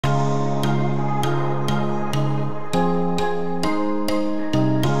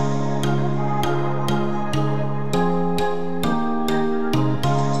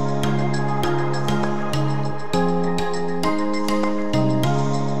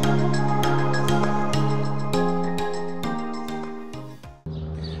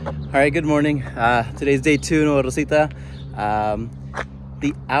right, good morning. Today's day 2 in Rosita.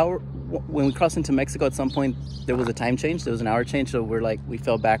 The hour when we crossed into Mexico, at some point there was a time change. There was an hour change, so we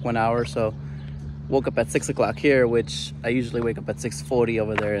fell back 1 hour. So woke up at 6 o'clock here, which I usually wake up at 6:40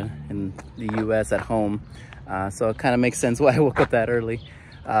 over there in the US at home. So it kind of makes sense why I woke up that early.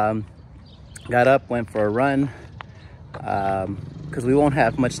 Got up, went for a run, because we won't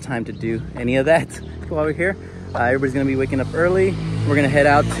have much time to do any of that while we're here. Everybody's gonna be waking up early. We're gonna head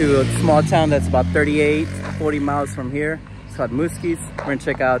out to a small town that's about 40 miles from here. It's called Muzquiz. We're gonna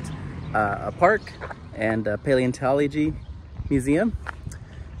check out a park and a paleontology museum.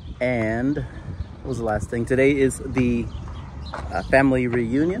 And what was the last thing? Today is the family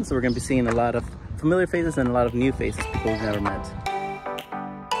reunion, so we're gonna be seeing a lot of familiar faces and a lot of new faces, people we've never met.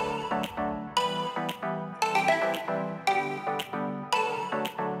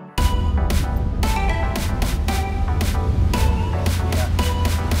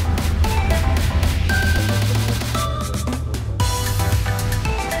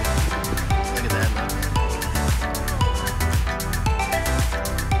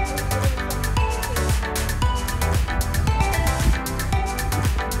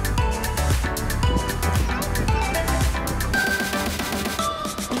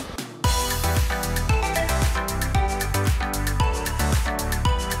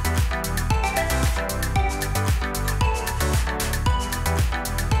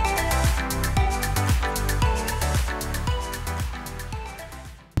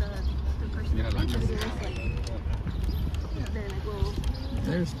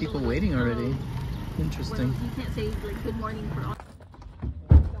 There's people waiting already. Interesting. You can't say like good morning for all.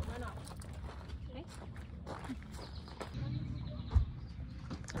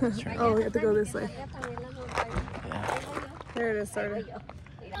 Oh, we have to go this way. Yeah. There it is, started.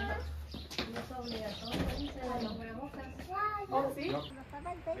 Oh, see?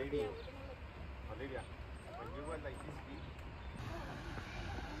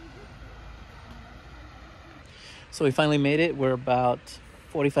 So we finally made it. We're about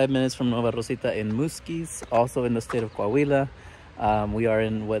 45 minutes from Nueva Rosita in Muzquiz, also in the state of Coahuila. We are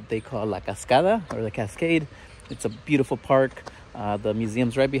in what they call La Cascada, or the Cascade. It's a beautiful park. The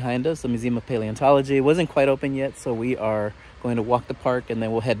museum's right behind us, the Museum of Paleontology. It wasn't quite open yet, so we are going to walk the park and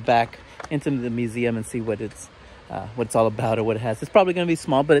then we'll head back into the museum and see what it's all about or what it has. It's probably going to be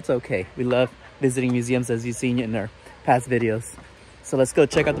small, but it's okay. We love visiting museums, as you've seen in our past videos. So let's go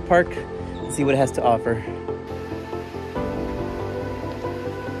check out the park and see what it has to offer.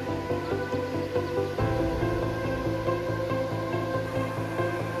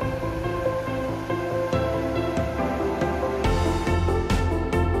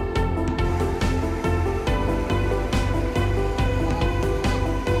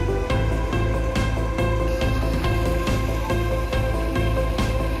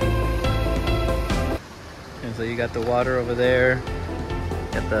 So you got the water over there,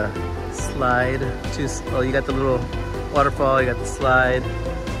 got the slide, you got the little waterfall, you got the slide,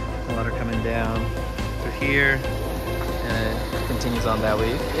 the water coming down through here, and it continues on that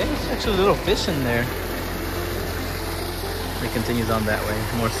way. Yeah, there's actually little fish in there. It continues on that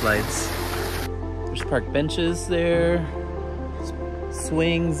way, more slides. There's park benches there,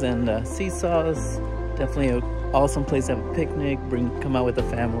 swings and seesaws. Definitely an awesome place to have a picnic, come out with the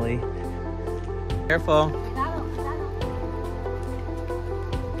family. Careful.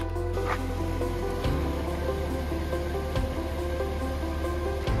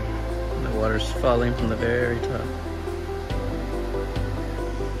 Water's falling from the very top.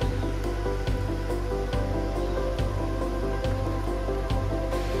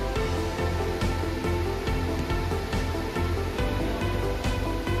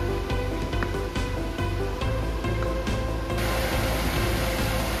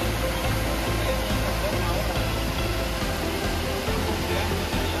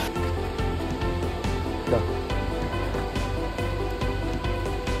 Go.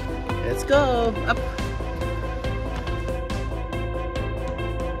 Let's go up.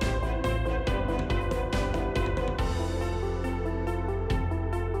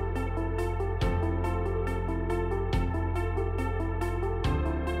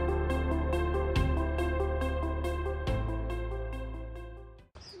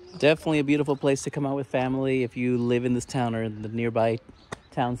 Definitely a beautiful place to come out with family if you live in this town or in the nearby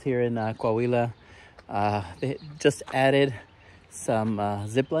towns here in Coahuila. They just added some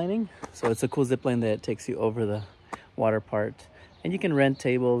zip lining, so it's a cool zip line that takes you over the water part, and you can rent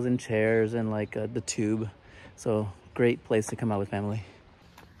tables and chairs and like the tube. So great place to come out with family.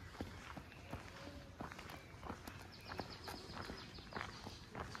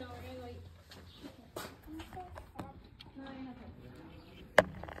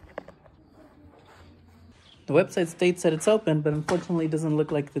 The website states that it's open, but unfortunately it doesn't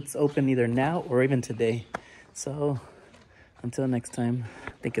look like it's open either now or even today. So until next time,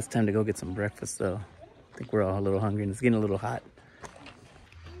 I think it's time to go get some breakfast though. I think we're all a little hungry and it's getting a little hot.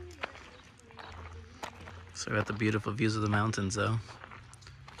 So we're at the beautiful views of the mountains though.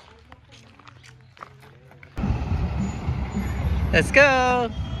 Let's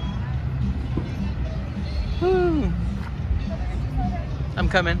go! Woo! I'm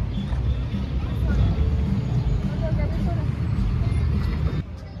coming.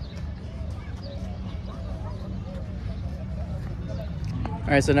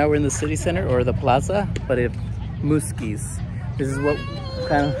 All right, so now we're in the city center or the plaza, but it's Muzquiz. This is what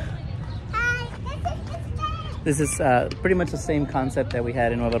kind of... This is pretty much the same concept that we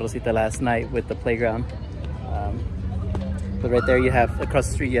had in Nueva Rosita last night with the playground. But right there you have, across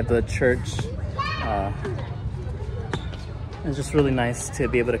the street, you have the church. It's just really nice to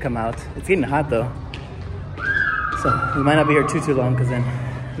be able to come out. It's getting hot though. So we might not be here too long because then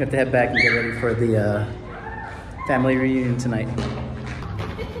we have to head back and get ready for the family reunion tonight.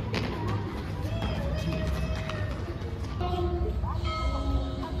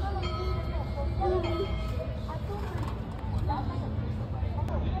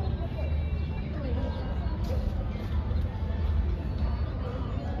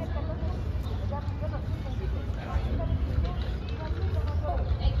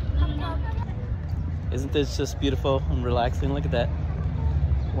 Isn't this just beautiful and relaxing? Look at that.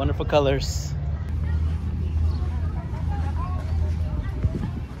 Wonderful colors.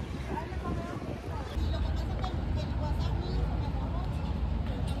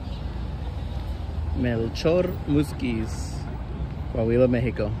 Melchor Muzquiz, Coahuila,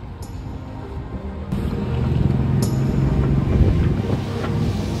 Mexico.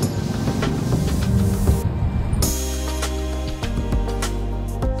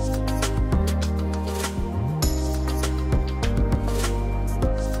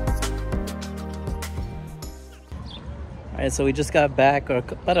 Alright, so we just got back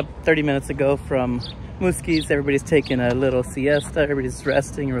about 30 minutes ago from Muzquiz. Everybody's taking a little siesta. Everybody's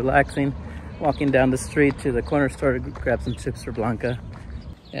resting, relaxing, walking down the street to the corner store to grab some chips for Blanca.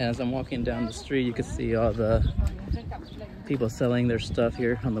 And as I'm walking down the street, you can see all the people selling their stuff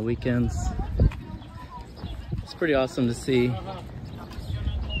here on the weekends. It's pretty awesome to see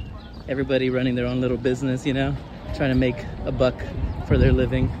everybody running their own little business, you know, trying to make a buck for their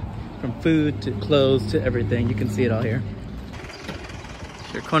living. From food to clothes to everything. You can see it all here.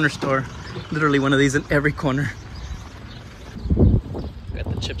 Your corner store, literally one of these in every corner. Got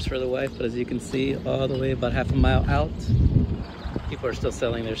the chips for the wife, but as you can see, all the way about half a mile out, people are still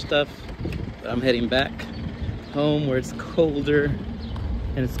selling their stuff. But I'm heading back home where it's colder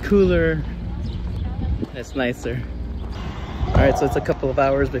and it's cooler and it's nicer. All right, so it's a couple of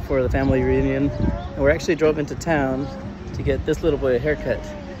hours before the family reunion, and we're actually drove into town to get this little boy a haircut.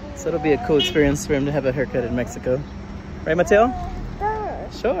 So it'll be a cool experience for him to have a haircut in Mexico. Right, Mateo?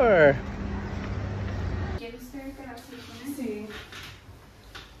 Sure. Sí.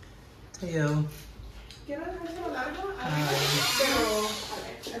 Mateo. Quiero dejárselo largo,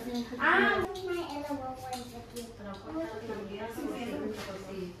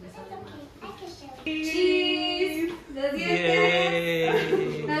 Cheese. Los dientes. Yay.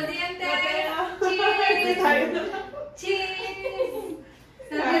 Los dientes. Cheese. Cheese.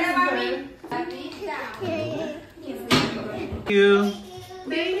 Sonríe, mami. Thank you.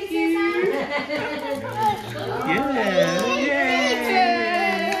 Thank you. Yeah.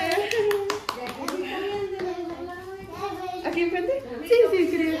 ¿Aquí enfrente? Sí,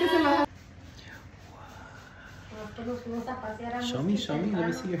 quería que se la... Show me. Let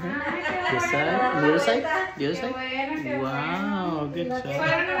me see your hair. This side. The other side. The other side. Wow. Good job.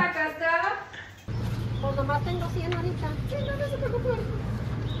 ¿Fueron a la cascada? Pues nomás tengo 100 ahorita. Sí, no se preocupe.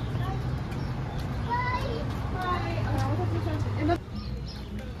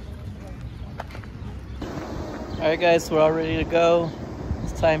 All right, guys, we're all ready to go.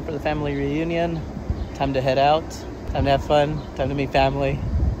 It's time for the family reunion. Time to head out. Time to have fun. Time to meet family.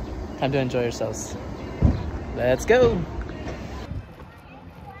 Time to enjoy yourselves. Let's go.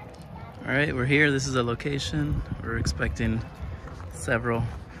 All right, we're here. This is a location. We're expecting several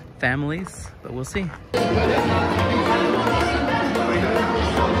families, but we'll see.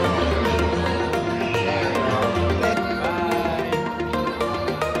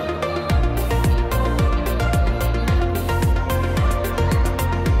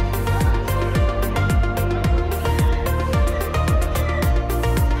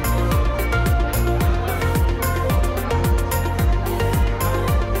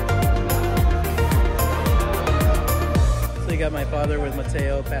 Got my father with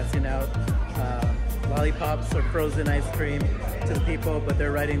Mateo passing out lollipops or frozen ice cream to the people, but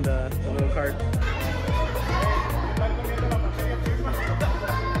they're riding the little cart.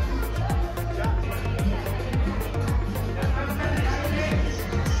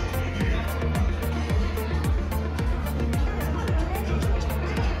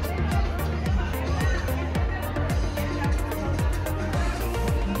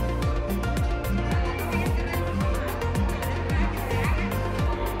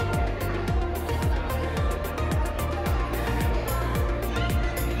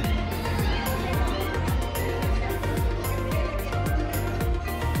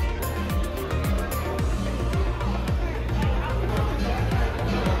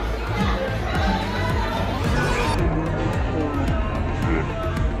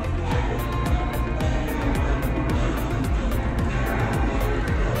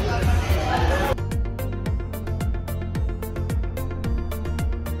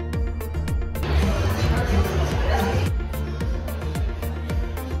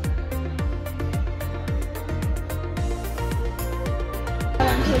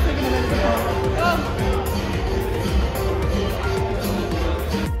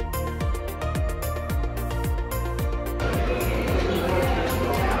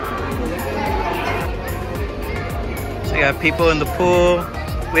 So you got people in the pool.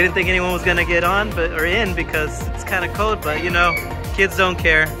 We didn't think anyone was gonna get on, or in, because it's kind of cold, but you know, kids don't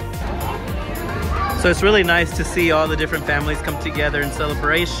care. So it's really nice to see all the different families come together in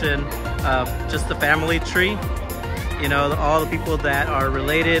celebration of just the family tree. You know, all the people that are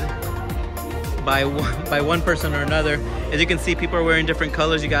related by one person or another. As you can see, people are wearing different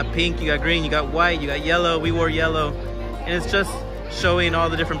colors. You got pink, you got green, you got white, you got yellow. We wore yellow. And it's just showing all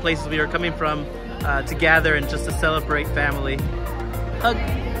the different places we are coming from to gather and just to celebrate family. Hug.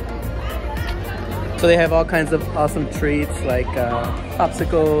 So they have all kinds of awesome treats like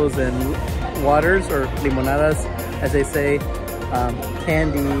popsicles and waters, or limonadas, as they say,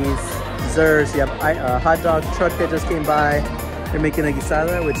 candies, desserts. You have a hot dog truck that just came by. They're making a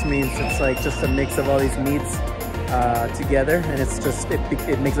guisada, which means it's like just a mix of all these meats together, and it's just,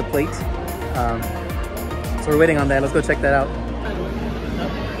 it makes a plate. So we're waiting on that. Let's go check that out.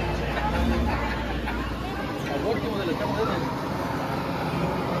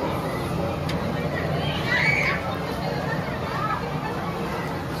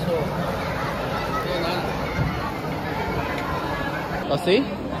 ¿Oh, sí?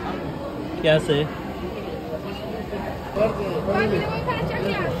 ¿Qué hace?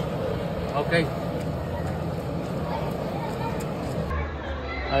 Okay.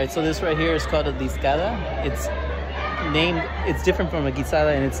 Alright, so this right here is called a Cascada. It's different from a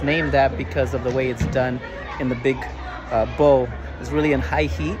guisada, and it's named that because of the way it's done in the big bowl. It's really in high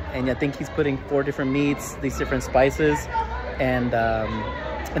heat, and I think he's putting 4 different meats, these different spices, and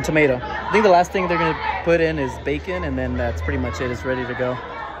tomato. I think the last thing they're gonna put in is bacon, and then that's pretty much it. It's ready to go.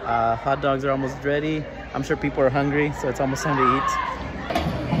 Hot dogs are almost ready. I'm sure people are hungry, so it's almost time to eat.